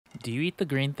Do you eat the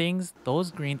green things?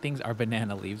 Those green things are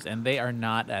banana leaves and they are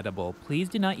not edible. Please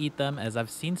do not eat them as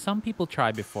I've seen some people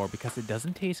try before because it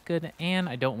doesn't taste good and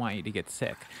I don't want you to get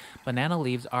sick. Banana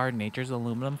leaves are nature's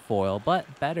aluminum foil,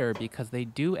 but better because they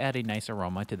do add a nice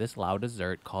aroma to this Lao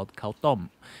dessert called kautom.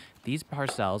 These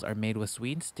parcels are made with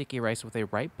sweet and sticky rice with a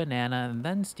ripe banana and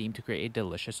then steamed to create a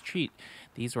delicious treat.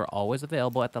 These were always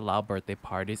available at the Lao birthday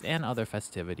parties and other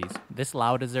festivities. This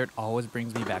Lao dessert always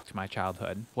brings me back to my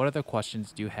childhood. What other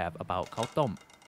questions do you have about kautom?